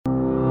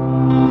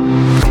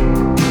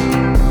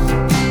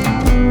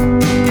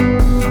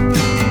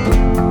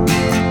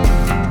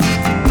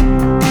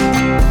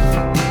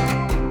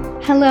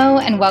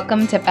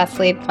welcome to Best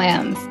Laid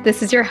Plans.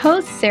 This is your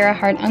host, Sarah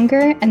Hart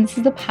Unger, and this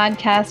is a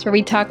podcast where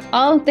we talk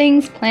all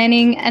things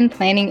planning and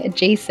planning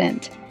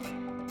adjacent.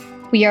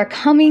 We are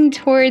coming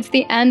towards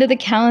the end of the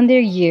calendar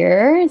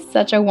year.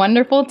 Such a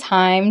wonderful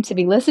time to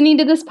be listening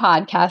to this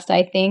podcast,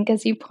 I think,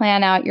 as you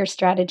plan out your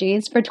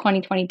strategies for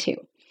 2022.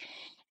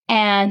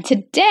 And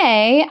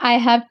today I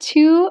have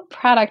two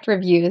product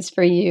reviews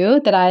for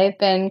you that I've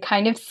been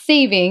kind of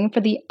saving for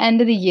the end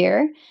of the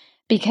year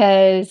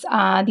because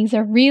these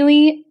are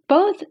really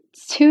both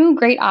two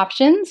great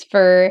options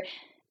for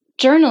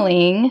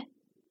journaling,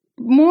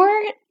 more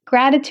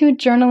gratitude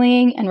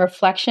journaling and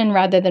reflection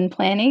rather than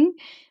planning.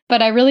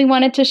 But I really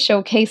wanted to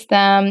showcase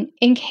them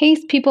in case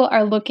people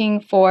are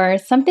looking for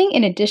something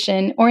in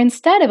addition or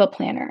instead of a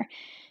planner.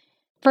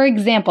 For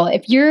example,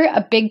 if you're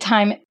a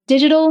big-time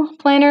digital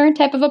planner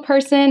type of a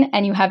person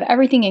and you have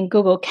everything in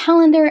Google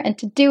Calendar and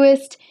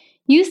Todoist,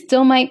 you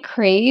still might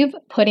crave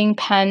putting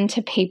pen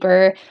to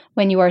paper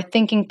when you are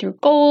thinking through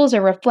goals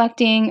or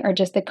reflecting or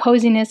just the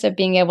coziness of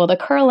being able to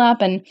curl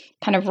up and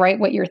kind of write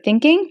what you're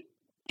thinking.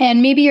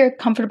 And maybe you're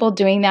comfortable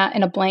doing that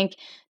in a blank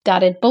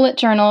dotted bullet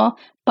journal.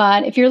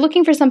 But if you're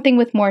looking for something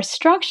with more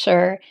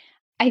structure,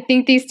 I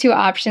think these two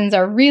options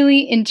are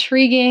really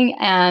intriguing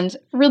and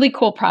really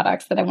cool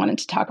products that I wanted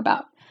to talk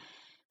about.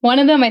 One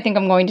of them I think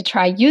I'm going to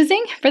try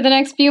using for the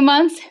next few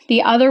months.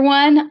 The other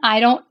one, I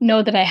don't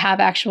know that I have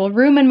actual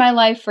room in my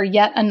life for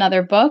yet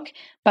another book,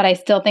 but I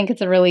still think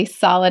it's a really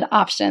solid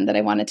option that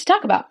I wanted to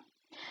talk about.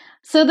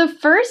 So the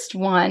first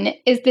one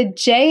is the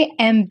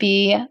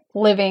JMB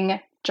Living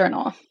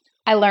Journal.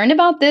 I learned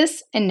about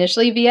this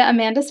initially via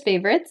Amanda's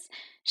Favorites.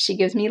 She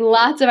gives me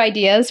lots of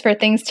ideas for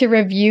things to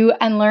review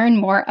and learn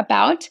more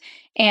about,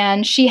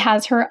 and she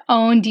has her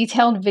own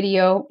detailed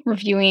video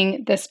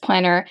reviewing this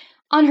planner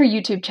on her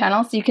YouTube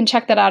channel, so you can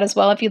check that out as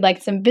well if you'd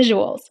like some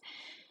visuals.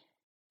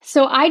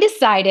 So I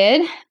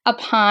decided,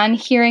 upon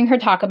hearing her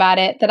talk about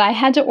it, that I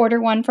had to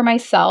order one for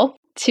myself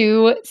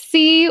to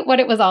see what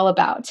it was all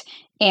about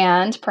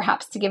and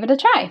perhaps to give it a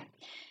try.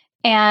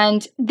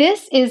 And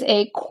this is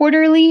a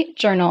quarterly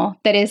journal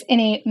that is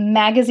in a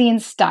magazine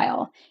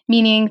style,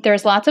 meaning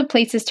there's lots of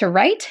places to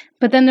write,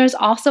 but then there's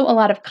also a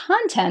lot of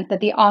content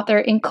that the author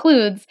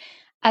includes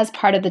as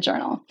part of the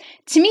journal.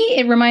 To me,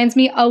 it reminds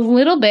me a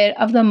little bit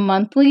of the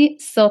monthly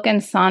Silk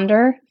and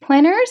Sonder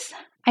planners.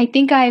 I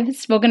think I've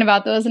spoken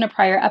about those in a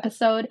prior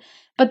episode,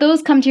 but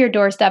those come to your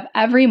doorstep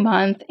every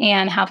month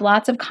and have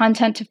lots of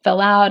content to fill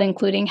out,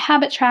 including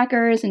habit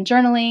trackers and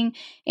journaling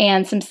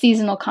and some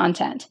seasonal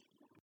content.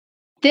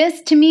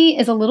 This, to me,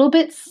 is a little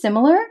bit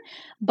similar,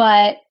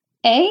 but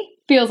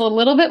feels a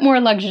little bit more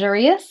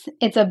luxurious.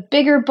 It's a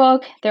bigger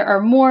book. There are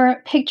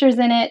more pictures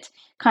in it,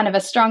 kind of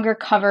a stronger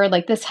cover.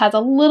 Like this has a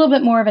little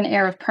bit more of an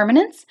air of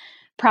permanence,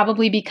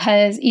 probably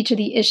because each of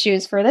the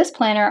issues for this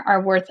planner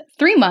are worth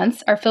 3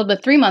 months, are filled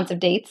with 3 months of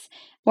dates,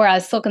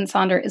 whereas Silk and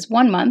Sonder is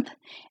 1 month.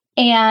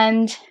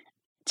 And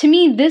to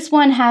me, this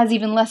one has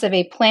even less of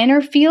a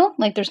planner feel,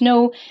 like there's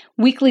no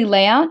weekly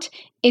layout.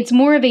 It's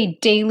more of a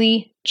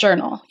daily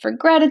journal for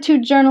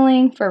gratitude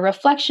journaling, for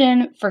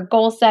reflection, for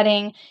goal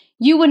setting.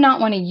 You would not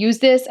want to use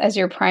this as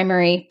your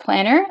primary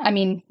planner. I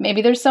mean,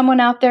 maybe there's someone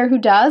out there who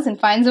does and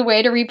finds a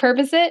way to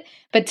repurpose it.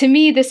 But to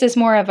me, this is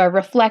more of a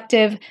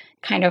reflective,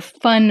 kind of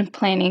fun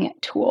planning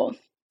tool.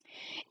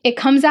 It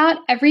comes out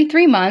every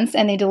 3 months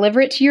and they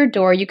deliver it to your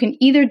door. You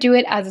can either do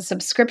it as a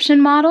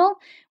subscription model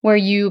where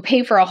you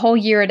pay for a whole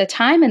year at a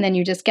time and then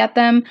you just get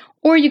them,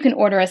 or you can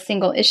order a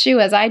single issue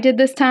as I did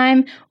this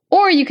time,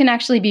 or you can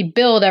actually be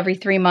billed every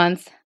 3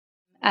 months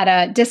at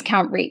a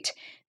discount rate.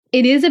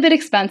 It is a bit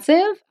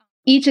expensive.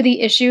 Each of the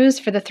issues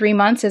for the 3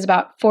 months is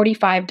about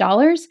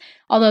 $45,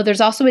 although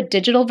there's also a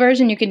digital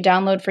version you can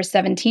download for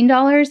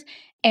 $17.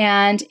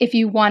 And if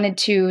you wanted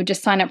to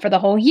just sign up for the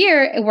whole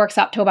year, it works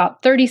out to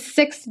about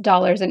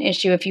 $36 an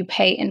issue if you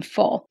pay in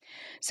full.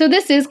 So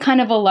this is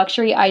kind of a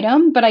luxury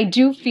item, but I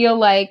do feel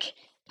like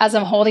as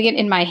I'm holding it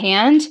in my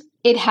hand,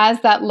 it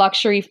has that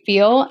luxury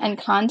feel and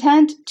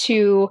content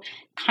to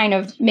kind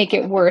of make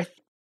it worth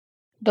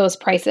those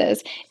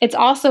prices. It's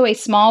also a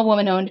small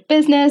woman-owned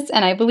business,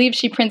 and I believe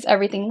she prints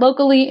everything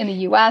locally in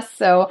the US,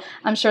 so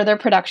I'm sure their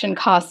production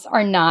costs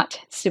are not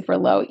super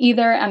low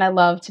either, and I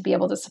love to be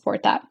able to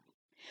support that.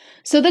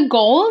 So the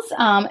goals,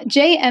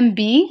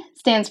 JMB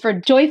stands for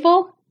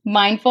Joyful,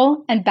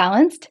 Mindful, and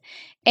Balanced,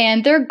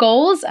 and their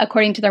goals,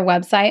 according to their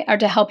website, are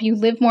to help you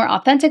live more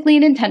authentically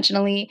and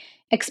intentionally,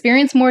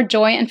 experience more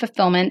joy and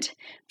fulfillment,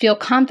 feel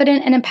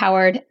confident and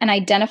empowered, and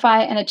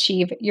identify and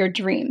achieve your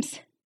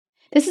dreams.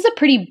 This is a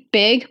pretty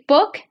big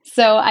book,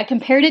 so I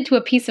compared it to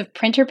a piece of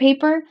printer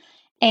paper,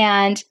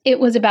 and it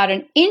was about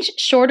 1 inch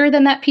shorter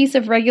than that piece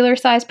of regular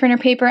size printer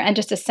paper and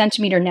just 1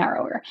 centimeter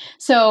narrower.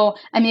 So,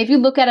 I mean, if you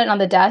look at it on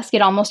the desk,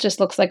 it almost just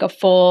looks like a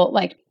full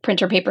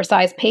printer paper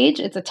size page.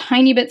 It's a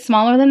tiny bit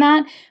smaller than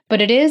that, but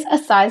it is a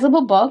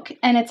sizable book,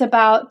 and it's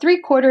about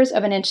 3/4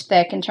 of an inch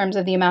thick in terms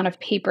of the amount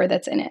of paper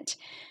that's in it.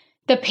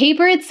 The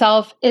paper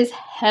itself is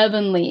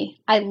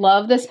heavenly. I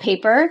love this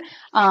paper.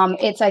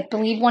 It's, I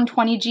believe,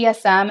 120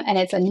 GSM, and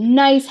it's a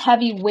nice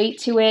heavy weight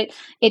to it.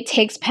 It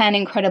takes pen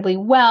incredibly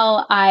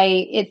well.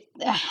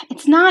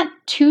 It's not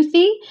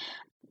toothy,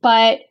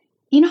 but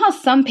you know how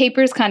some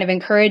papers kind of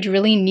encourage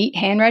really neat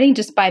handwriting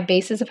just by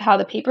basis of how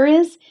the paper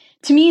is?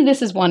 To me,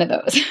 this is one of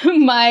those.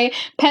 My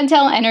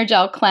Pentel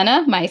Energel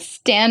Clenna, my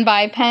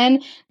standby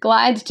pen,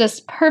 glides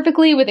just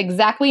perfectly with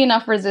exactly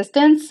enough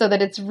resistance so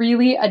that it's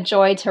really a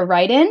joy to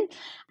write in.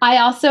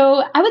 I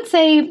would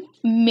say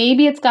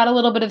maybe it's got a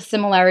little bit of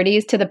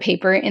similarities to the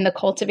paper in the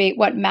Cultivate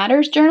What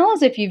Matters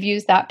journals, if you've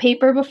used that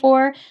paper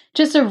before.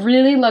 Just a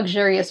really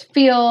luxurious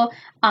feel,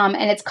 and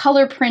it's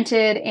color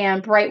printed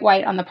and bright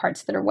white on the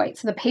parts that are white.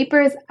 So the paper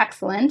is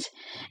excellent.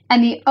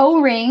 And the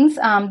O-rings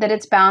that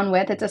it's bound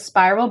with, it's a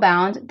spiral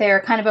bound.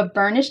 They're kind of a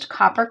burnished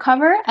copper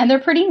cover, and they're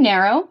pretty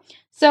narrow.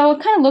 So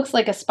it kind of looks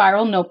like a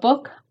spiral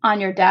notebook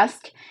on your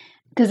desk.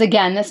 Because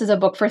again, this is a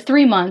book for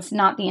 3 months,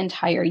 not the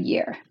entire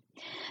year.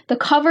 The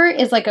cover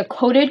is like a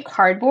coated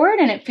cardboard,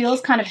 and it feels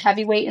kind of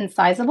heavyweight and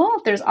sizable.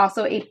 There's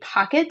also a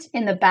pocket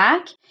in the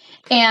back,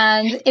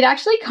 and it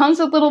actually comes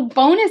with little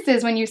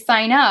bonuses when you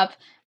sign up.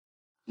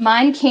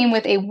 Mine came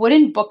with a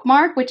wooden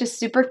bookmark, which is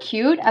super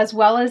cute, as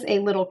well as a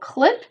little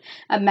clip,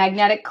 a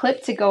magnetic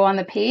clip to go on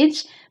the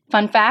page.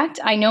 Fun fact,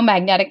 I know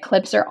magnetic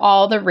clips are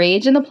all the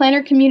rage in the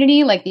planner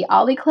community, like the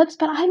Ollie clips,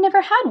 but I've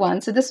never had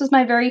one. So this was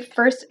my very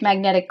first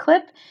magnetic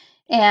clip.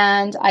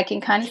 And I can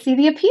kind of see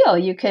the appeal.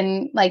 You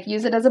can like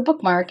use it as a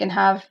bookmark and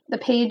have the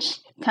page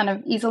kind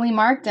of easily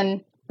marked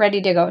and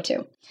ready to go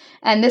to.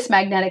 And this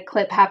magnetic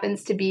clip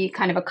happens to be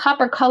kind of a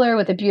copper color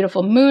with a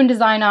beautiful moon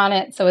design on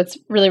it. So it's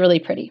really, really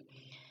pretty.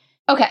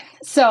 Okay,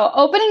 so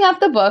opening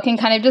up the book and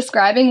kind of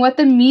describing what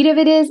the meat of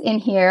it is in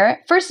here.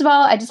 First of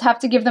all, I just have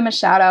to give them a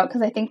shout out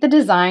because I think the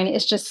design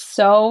is just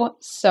so,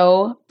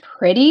 so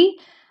pretty.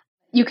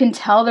 You can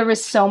tell there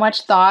was so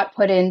much thought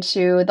put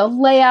into the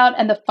layout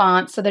and the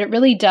font so that it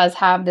really does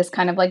have this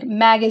kind of like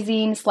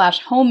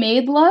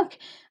magazine/homemade look,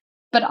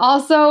 but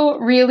also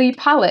really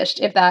polished,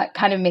 if that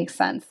kind of makes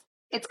sense.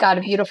 It's got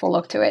a beautiful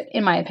look to it,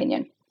 in my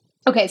opinion.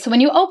 Okay, so when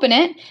you open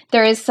it,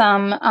 there is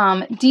some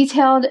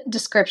detailed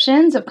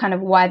descriptions of kind of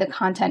why the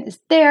content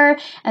is there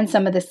and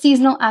some of the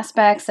seasonal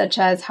aspects, such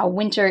as how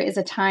winter is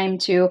a time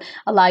to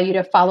allow you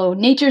to follow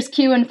nature's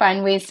cue and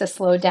find ways to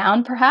slow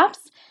down, perhaps.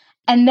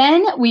 And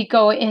then we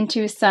go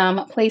into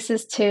some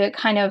places to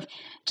kind of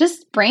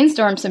just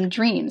brainstorm some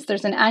dreams.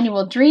 There's an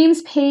annual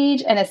dreams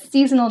page and a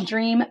seasonal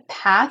dream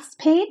paths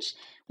page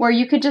where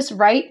you could just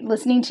write,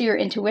 listening to your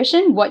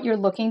intuition, what you're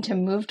looking to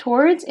move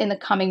towards in the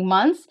coming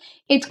months.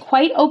 It's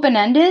quite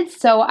open-ended,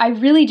 so I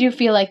really do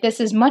feel like this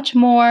is much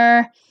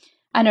more,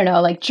 I don't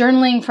know, like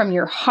journaling from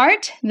your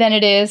heart than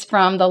it is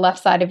from the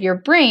left side of your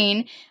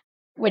brain,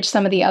 which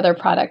some of the other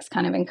products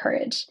kind of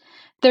encourage.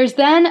 There's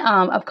then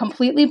a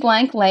completely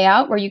blank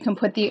layout where you can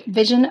put the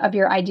vision of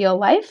your ideal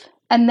life,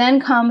 and then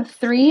come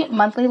 3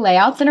 monthly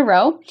layouts in a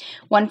row,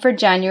 one for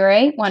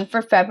January, one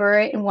for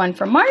February, and one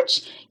for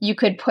March. You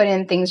could put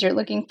in things you're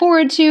looking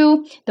forward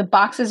to. The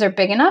boxes are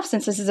big enough,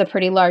 since this is a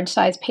pretty large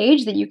size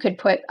page, that you could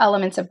put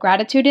elements of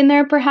gratitude in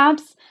there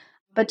perhaps.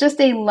 But just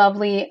a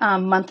lovely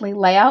monthly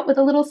layout with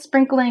a little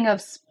sprinkling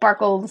of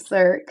sparkles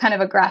or kind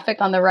of a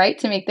graphic on the right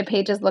to make the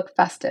pages look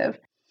festive.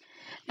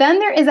 Then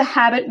there is a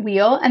habit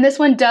wheel, and this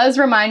one does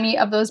remind me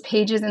of those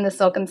pages in the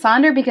Silk and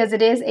Sonder because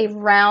it is a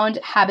round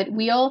habit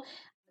wheel.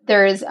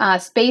 There's a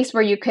space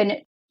where you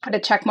can put a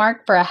check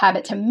mark for a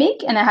habit to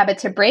make and a habit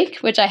to break,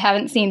 which I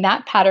haven't seen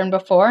that pattern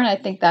before, and I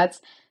think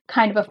that's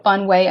kind of a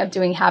fun way of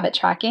doing habit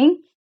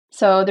tracking.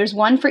 So there's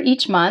one for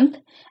each month.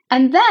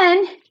 And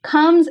then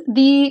comes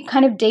the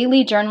kind of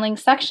daily journaling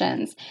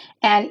sections,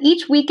 and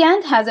each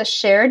weekend has a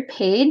shared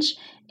page.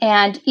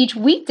 And each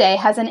weekday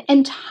has an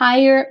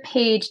entire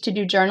page to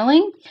do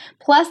journaling.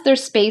 Plus,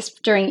 there's space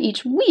during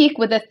each week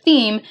with a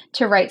theme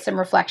to write some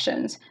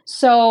reflections.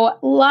 So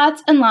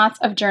lots and lots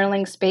of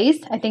journaling space.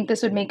 I think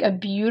this would make a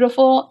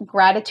beautiful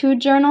gratitude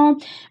journal,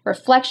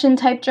 reflection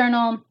type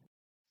journal.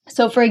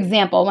 So for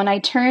example, when I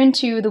turn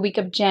to the week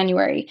of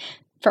January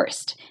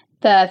 1st,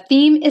 the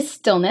theme is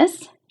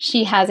stillness.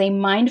 She has a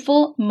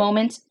mindful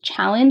moments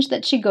challenge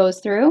that she goes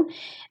through.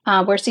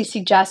 Where she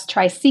suggests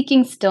try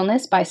seeking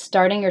stillness by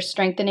starting or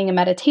strengthening a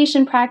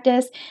meditation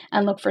practice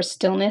and look for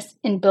stillness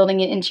in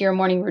building it into your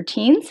morning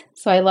routines.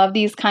 So I love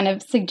these kind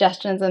of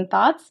suggestions and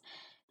thoughts.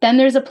 Then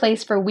there's a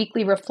place for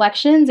weekly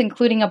reflections,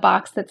 including a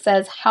box that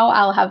says how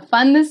I'll have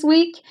fun this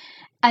week.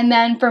 And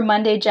then for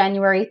Monday,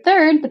 January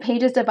 3rd, the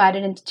page is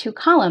divided into 2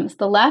 columns.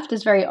 The left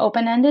is very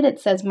open-ended. It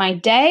says my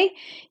day.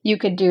 You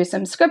could do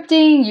some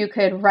scripting. You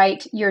could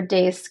write your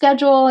day's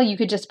schedule. You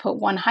could just put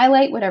one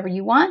highlight, whatever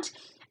you want.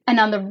 And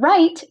on the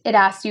right, it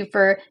asks you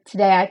for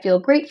today I feel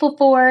grateful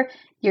for,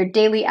 your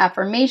daily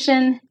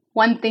affirmation,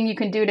 one thing you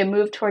can do to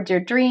move towards your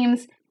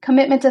dreams,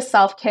 commitment to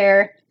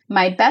self-care,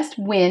 my best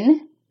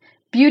win,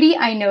 beauty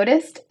I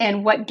noticed,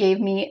 and what gave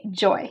me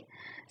joy.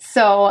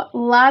 So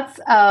lots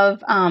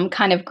of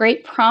kind of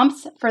great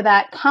prompts for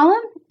that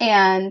column,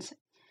 and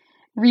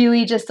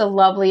really just a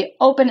lovely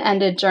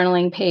open-ended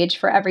journaling page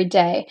for every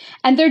day.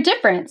 And they're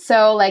different.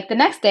 So like the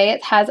next day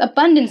it has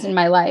abundance in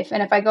my life.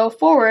 And if I go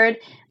forward,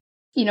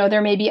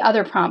 there may be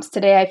other prompts.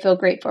 Today I feel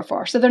grateful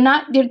for. So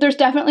there's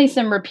definitely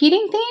some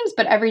repeating themes,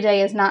 but every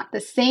day is not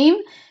the same.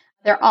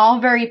 They're all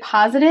very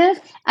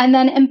positive. And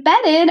then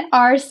embedded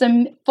are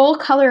some full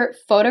color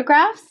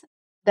photographs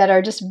that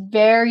are just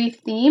very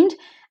themed,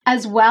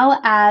 as well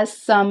as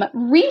some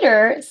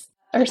readers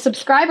or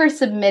subscriber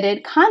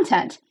submitted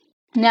content.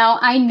 Now,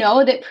 I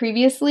know that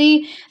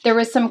previously there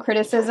was some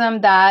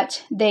criticism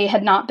that they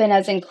had not been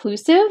as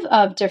inclusive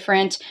of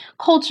different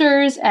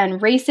cultures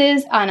and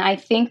races, and I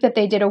think that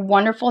they did a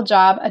wonderful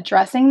job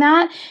addressing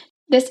that.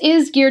 This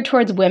is geared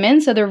towards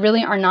women, so there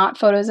really are not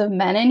photos of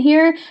men in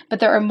here,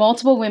 but there are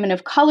multiple women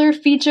of color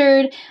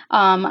featured.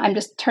 I'm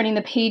just turning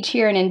the page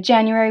here, and in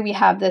January, we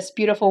have this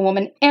beautiful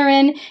woman,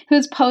 Erin,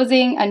 who's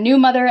posing a new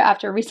mother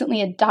after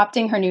recently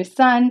adopting her new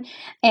son.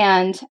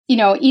 And,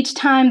 each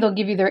time they'll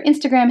give you their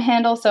Instagram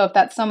handle, so if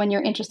that's someone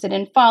you're interested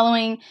in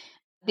following,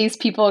 these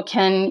people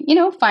can,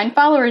 find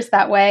followers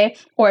that way.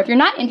 Or if you're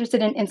not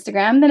interested in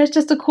Instagram, then it's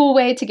just a cool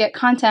way to get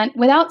content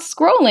without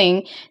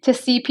scrolling to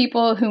see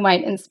people who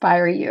might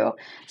inspire you.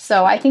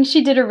 So I think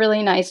she did a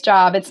really nice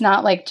job. It's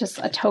not like just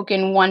a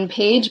token one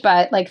page,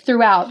 but like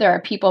throughout there are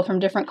people from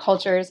different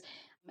cultures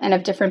and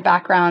of different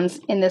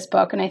backgrounds in this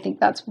book. And I think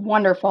that's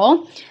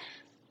wonderful.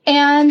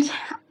 And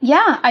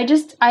yeah,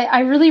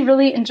 I really,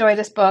 really enjoy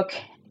this book.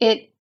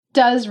 It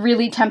does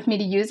really tempt me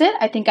to use it.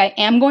 I think I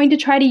am going to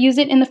try to use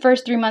it in the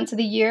first 3 months of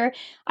the year.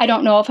 I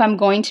don't know if I'm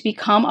going to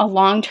become a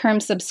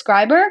long-term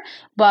subscriber,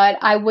 but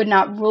I would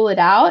not rule it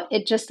out.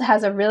 It just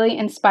has a really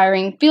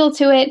inspiring feel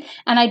to it.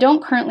 And I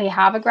don't currently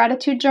have a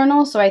gratitude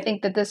journal, so I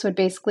think that this would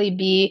basically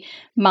be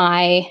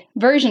my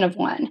version of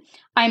one.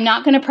 I'm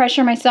not going to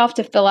pressure myself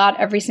to fill out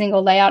every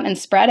single layout and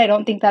spread. I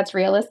don't think that's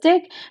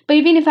realistic. But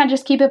even if I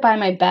just keep it by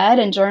my bed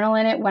and journal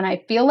in it when I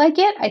feel like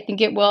it, I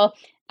think it will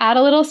add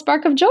a little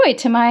spark of joy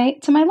to my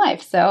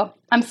life. So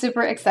I'm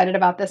super excited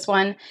about this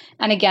one.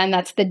 And again,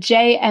 that's the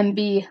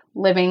JMB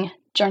Living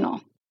Journal.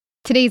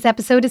 Today's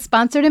episode is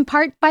sponsored in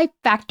part by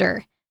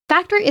Factor.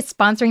 Factor is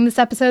sponsoring this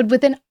episode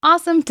with an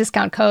awesome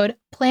discount code,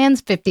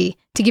 PLANS50,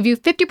 to give you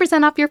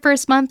 50% off your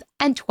first month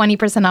and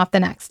 20% off the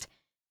next.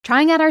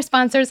 Trying out our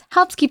sponsors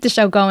helps keep the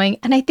show going,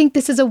 and I think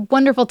this is a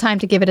wonderful time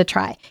to give it a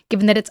try,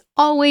 given that it's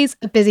always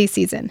a busy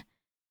season.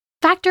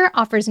 Factor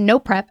offers no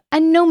prep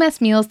and no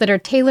mess meals that are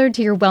tailored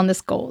to your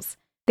wellness goals.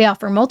 They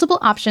offer multiple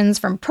options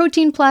from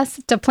protein plus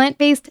to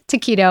plant-based to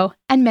keto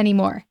and many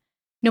more.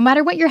 No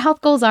matter what your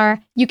health goals are,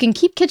 you can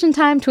keep kitchen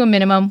time to a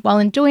minimum while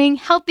enjoying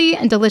healthy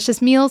and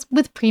delicious meals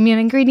with premium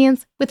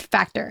ingredients with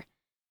Factor.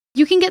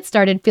 You can get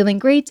started feeling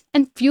great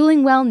and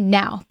fueling well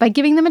now by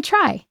giving them a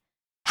try.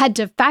 Head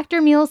to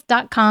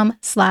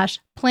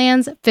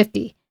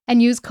factormeals.com/plans50 and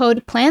use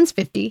code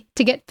PLANS50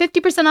 to get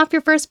 50% off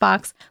your first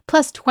box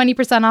plus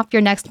 20% off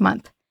your next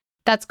month.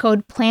 That's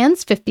code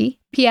PLANS50,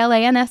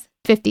 PLANS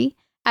 50,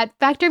 at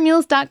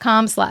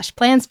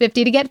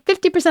factormeals.com/plans50 to get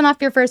 50% off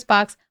your first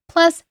box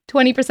plus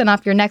 20%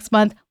 off your next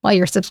month while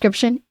your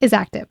subscription is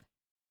active.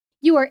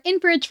 You are in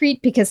for a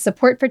treat because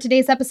support for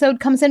today's episode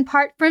comes in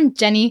part from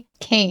Jenni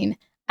Kayne.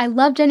 I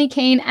love Jenni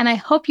Kayne, and I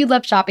hope you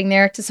love shopping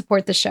there to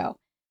support the show.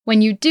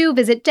 When you do,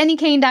 visit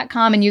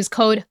jennikayne.com and use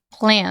code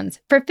PLANS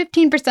for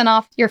 15%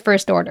 off your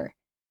first order.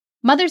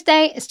 Mother's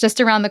Day is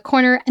just around the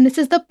corner, and this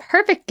is the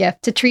perfect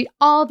gift to treat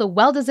all the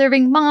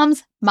well-deserving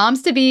moms,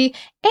 moms-to-be,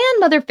 and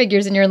mother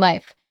figures in your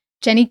life.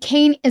 Jenni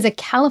Kayne is a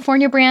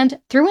California brand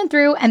through and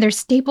through, and their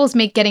staples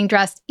make getting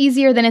dressed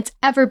easier than it's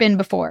ever been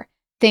before.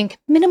 Think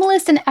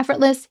minimalist and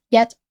effortless,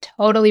 yet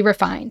totally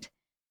refined.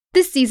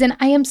 This season,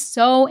 I am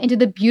so into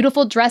the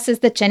beautiful dresses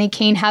that Jenni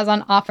Kayne has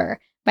on offer.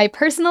 My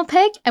personal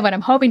pick, and what I'm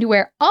hoping to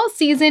wear all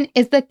season,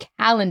 is the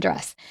Callan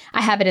dress.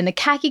 I have it in the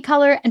khaki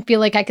color and feel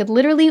like I could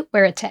literally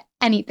wear it to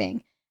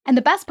anything. And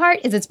the best part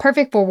is it's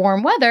perfect for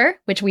warm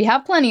weather, which we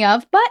have plenty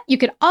of, but you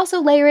could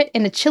also layer it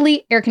in a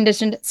chilly,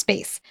 air-conditioned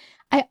space.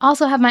 I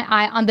also have my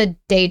eye on the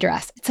day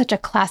dress. It's such a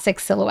classic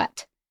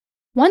silhouette.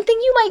 One thing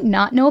you might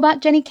not know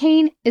about Jenni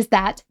Kayne is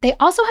that they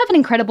also have an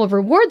incredible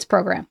rewards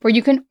program where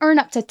you can earn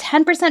up to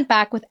 10%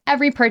 back with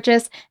every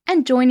purchase,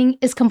 and joining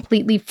is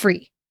completely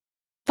free.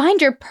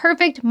 Find your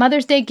perfect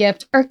Mother's Day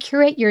gift or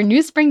curate your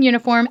new spring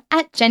uniform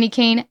at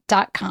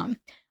jennikayne.com.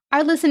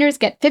 Our listeners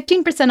get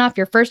 15% off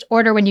your first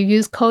order when you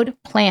use code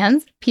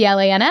PLANS,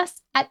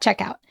 PLANS, at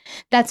checkout.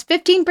 That's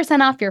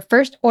 15% off your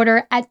first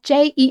order at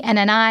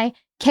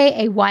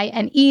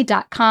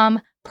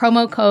jennikayne.com,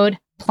 promo code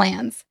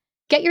PLANS.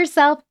 Get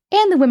yourself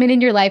and the women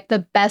in your life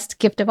the best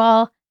gift of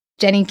all,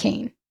 Jenni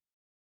Kayne.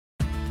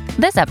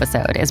 This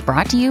episode is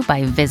brought to you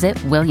by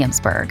Visit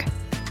Williamsburg.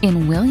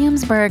 In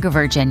Williamsburg,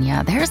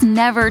 Virginia, there's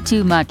never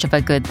too much of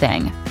a good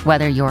thing.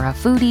 Whether you're a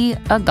foodie,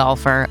 a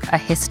golfer, a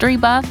history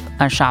buff,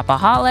 a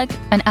shopaholic,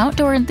 an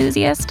outdoor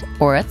enthusiast,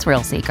 or a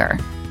thrill seeker,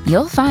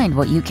 you'll find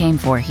what you came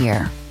for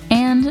here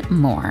and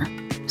more.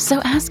 So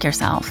ask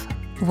yourself,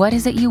 what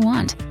is it you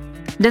want?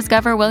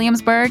 Discover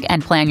Williamsburg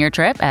and plan your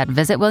trip at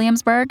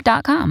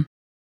visitwilliamsburg.com.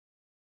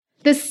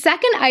 The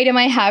second item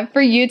I have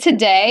for you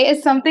today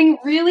is something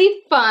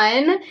really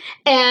fun,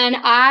 and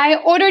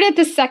I ordered it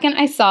the second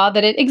I saw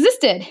that it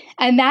existed,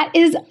 and that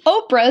is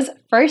Oprah's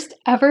first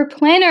ever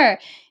planner.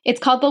 It's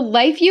called the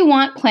Life You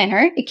Want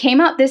Planner. It came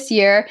out this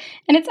year,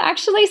 and it's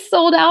actually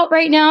sold out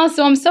right now,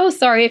 so I'm so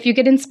sorry if you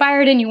get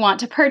inspired and you want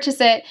to purchase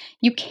it.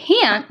 You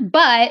can't,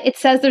 but it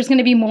says there's going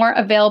to be more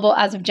available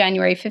as of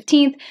January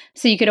 15th,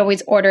 so you could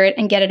always order it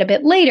and get it a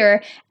bit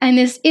later. And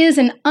this is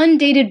an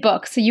undated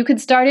book, so you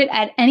could start it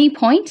at any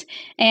point,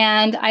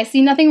 and I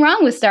see nothing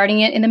wrong with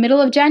starting it in the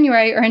middle of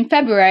January or in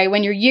February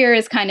when your year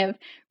is kind of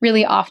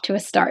really off to a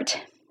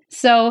start.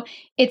 So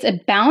it's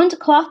a bound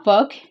cloth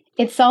book.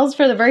 It sells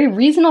for the very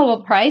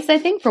reasonable price, I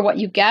think, for what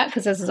you get,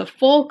 because this is a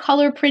full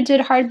color printed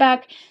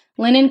hardback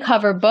linen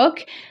cover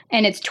book,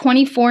 and it's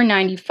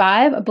 $24.95.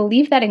 I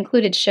believe that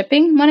included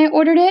shipping when I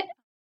ordered it,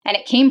 and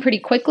it came pretty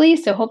quickly,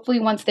 so hopefully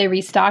once they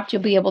restocked,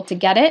 you'll be able to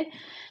get it.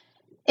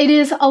 It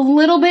is a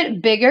little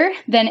bit bigger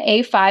than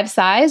A5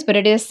 size, but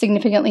it is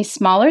significantly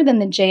smaller than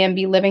the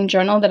JMB Living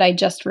Journal that I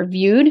just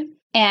reviewed.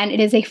 And it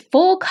is a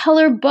full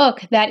color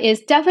book that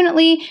is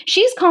definitely,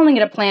 she's calling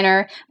it a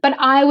planner, but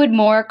I would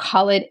more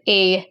call it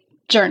a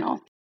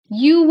journal.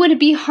 You would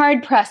be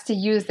hard pressed to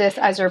use this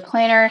as your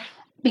planner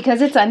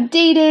because it's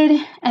undated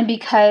and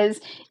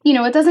because,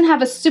 it doesn't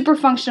have a super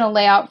functional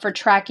layout for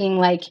tracking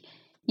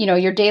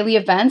your daily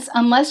events,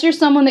 unless you're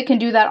someone that can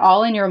do that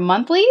all in your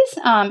monthlies.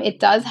 It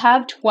does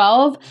have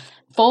 12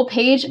 full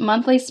page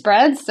monthly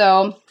spreads.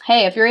 So,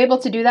 hey, if you're able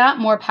to do that,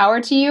 more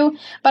power to you.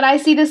 But I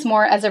see this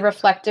more as a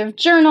reflective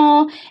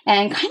journal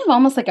and kind of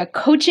almost like a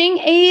coaching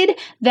aid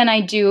than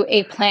I do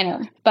a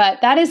planner. But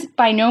that is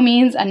by no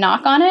means a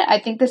knock on it. I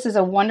think this is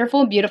a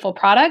wonderful, beautiful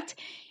product.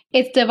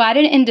 It's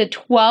divided into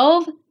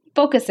 12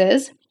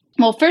 focuses.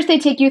 Well, first they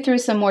take you through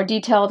some more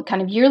detailed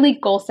kind of yearly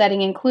goal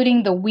setting,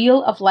 including the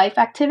Wheel of Life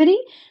activity,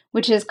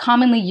 which is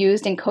commonly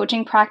used in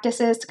coaching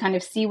practices to kind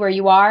of see where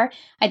you are.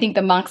 I think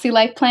the Moxie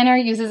Life Planner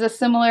uses a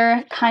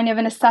similar kind of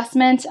an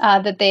assessment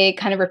that they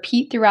kind of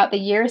repeat throughout the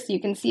year so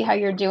you can see how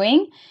you're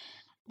doing.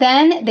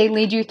 Then they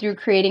lead you through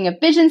creating a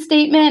vision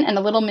statement and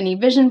a little mini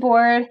vision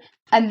board.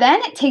 And then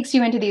it takes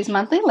you into these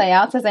monthly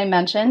layouts, as I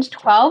mentioned,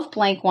 12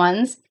 blank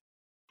ones.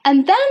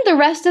 And then the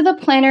rest of the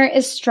planner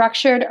is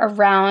structured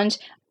around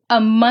a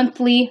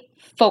monthly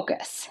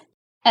focus.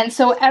 And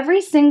so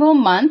every single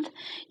month,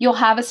 you'll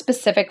have a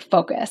specific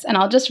focus. And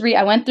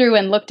I went through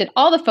and looked at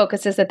all the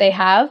focuses that they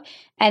have,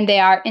 and they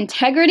are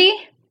integrity,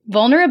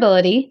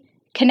 vulnerability,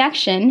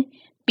 connection,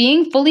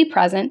 being fully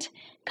present,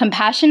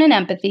 compassion and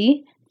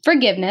empathy,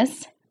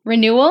 forgiveness,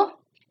 renewal,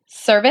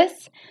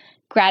 service,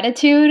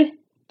 gratitude,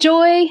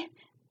 joy,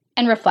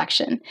 and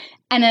reflection.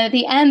 And then at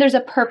the end, there's a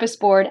purpose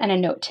board and a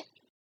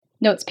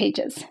notes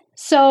pages.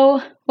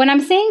 So when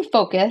I'm saying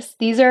focus,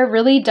 these are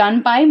really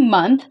done by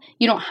month.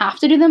 You don't have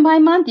to do them by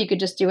month. You could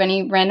just do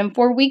any random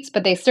 4 weeks,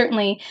 but they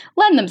certainly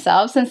lend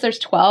themselves since there's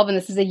 12 and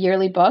this is a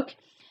yearly book.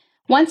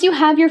 Once you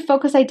have your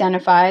focus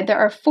identified, there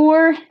are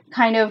 4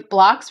 kind of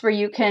blocks where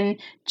you can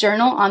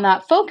journal on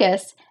that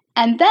focus.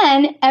 And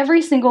then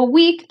every single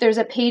week, there's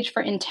a page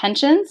for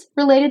intentions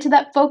related to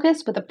that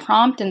focus with a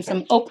prompt and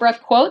some Oprah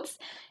quotes,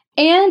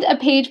 and a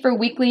page for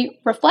weekly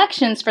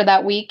reflections for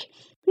that week.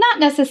 Not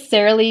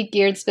necessarily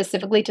geared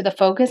specifically to the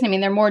focus. I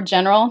mean, they're more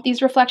general,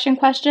 these reflection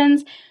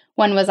questions.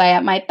 When was I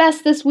at my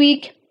best this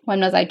week? When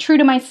was I true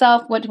to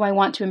myself? What do I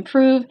want to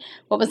improve?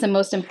 What was the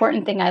most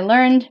important thing I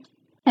learned?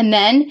 And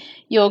then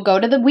you'll go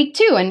to the week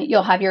 2 and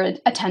you'll have your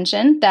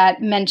attention that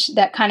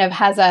kind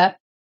of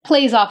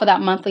plays off of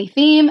that monthly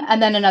theme,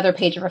 and then another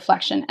page of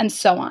reflection, and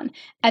so on.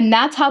 And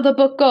that's how the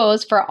book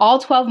goes for all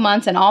 12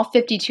 months and all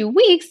 52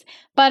 weeks.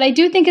 But I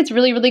do think it's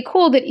really, really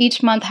cool that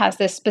each month has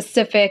this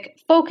specific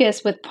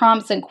focus with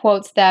prompts and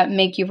quotes that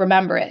make you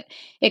remember it.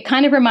 It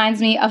kind of reminds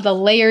me of the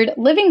Layered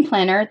Living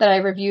Planner that I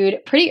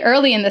reviewed pretty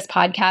early in this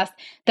podcast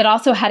that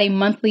also had a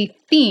monthly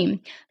theme.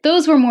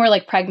 Those were more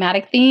like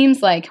pragmatic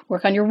themes, like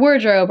work on your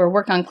wardrobe or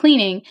work on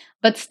cleaning.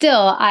 But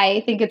still,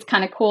 I think it's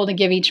kind of cool to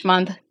give each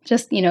month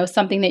just,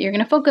 something that you're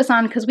going to focus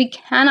on, because we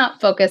cannot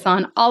focus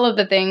on all of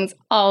the things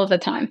all of the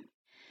time.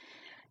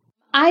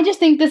 I just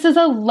think this is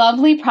a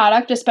lovely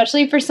product,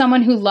 especially for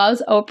someone who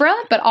loves Oprah,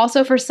 but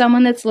also for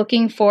someone that's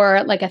looking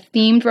for like a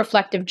themed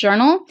reflective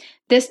journal.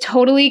 This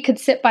totally could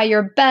sit by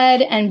your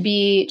bed and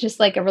be just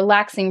like a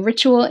relaxing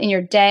ritual in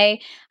your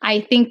day.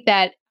 I think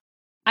that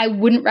I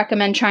wouldn't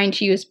recommend trying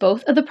to use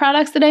both of the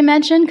products that I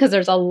mentioned because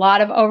there's a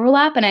lot of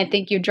overlap and I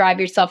think you drive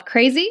yourself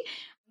crazy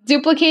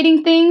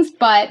duplicating things,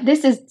 but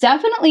this is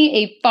definitely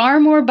a far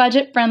more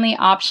budget-friendly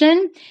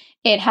option.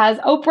 It has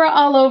Oprah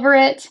all over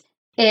it.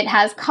 It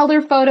has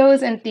color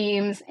photos and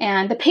themes,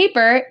 and the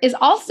paper is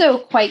also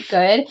quite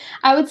good.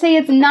 I would say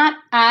it's not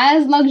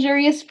as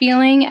luxurious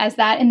feeling as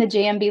that in the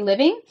JMB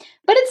Living,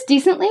 but it's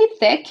decently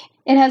thick.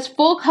 It has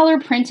full color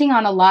printing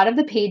on a lot of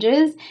the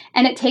pages,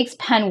 and it takes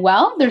pen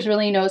well. There's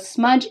really no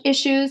smudge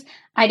issues.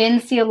 I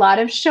didn't see a lot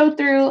of show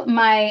through.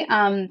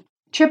 My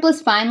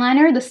Triplus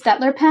Fineliner, the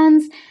Stettler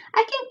pens,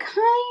 I can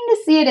kind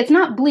of see it. It's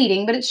not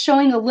bleeding, but it's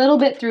showing a little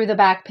bit through the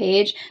back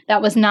page.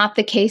 That was not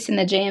the case in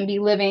the JMB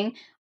Living.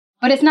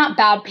 But it's not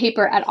bad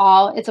paper at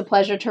all. It's a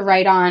pleasure to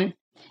write on.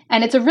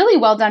 And it's a really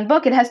well done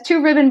book. It has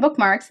 2 ribbon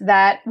bookmarks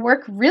that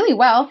work really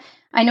well.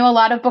 I know a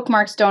lot of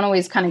bookmarks don't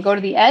always kind of go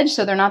to the edge,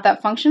 so they're not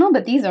that functional,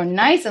 but these are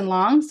nice and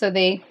long, so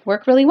they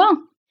work really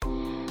well.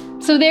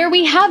 So there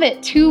we have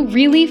it, 2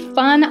 really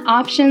fun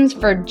options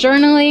for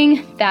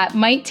journaling that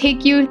might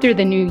take you through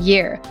the new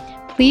year.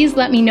 Please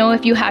let me know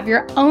if you have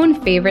your own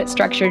favorite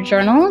structured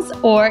journals,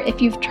 or if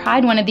you've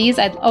tried one of these.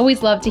 I'd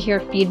always love to hear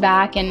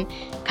feedback and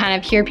kind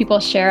of hear people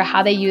share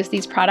how they use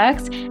these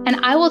products. And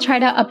I will try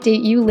to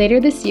update you later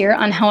this year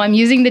on how I'm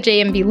using the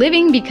JMB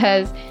Living,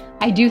 because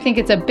I do think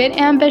it's a bit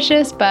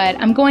ambitious, but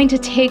I'm going to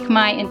take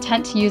my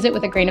intent to use it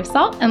with a grain of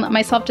salt and let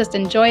myself just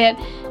enjoy it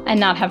and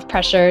not have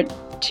pressure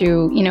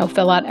to,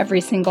 fill out every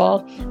single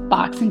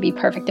box and be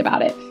perfect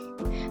about it.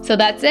 So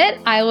that's it.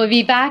 I will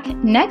be back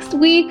next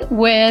week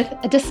with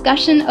a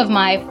discussion of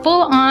my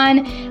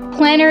full-on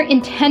planner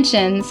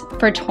intentions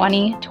for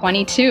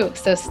 2022.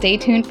 So stay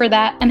tuned for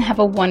that and have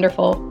a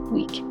wonderful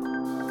week.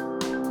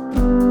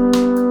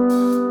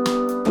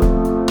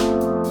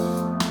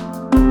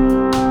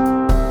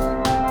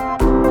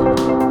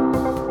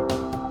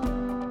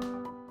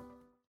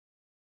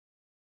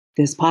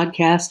 This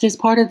podcast is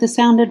part of the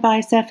Sound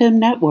Advice FM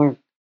network.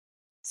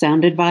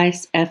 Sound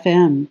Advice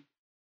FM.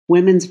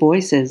 Women's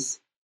voices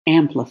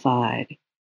amplified.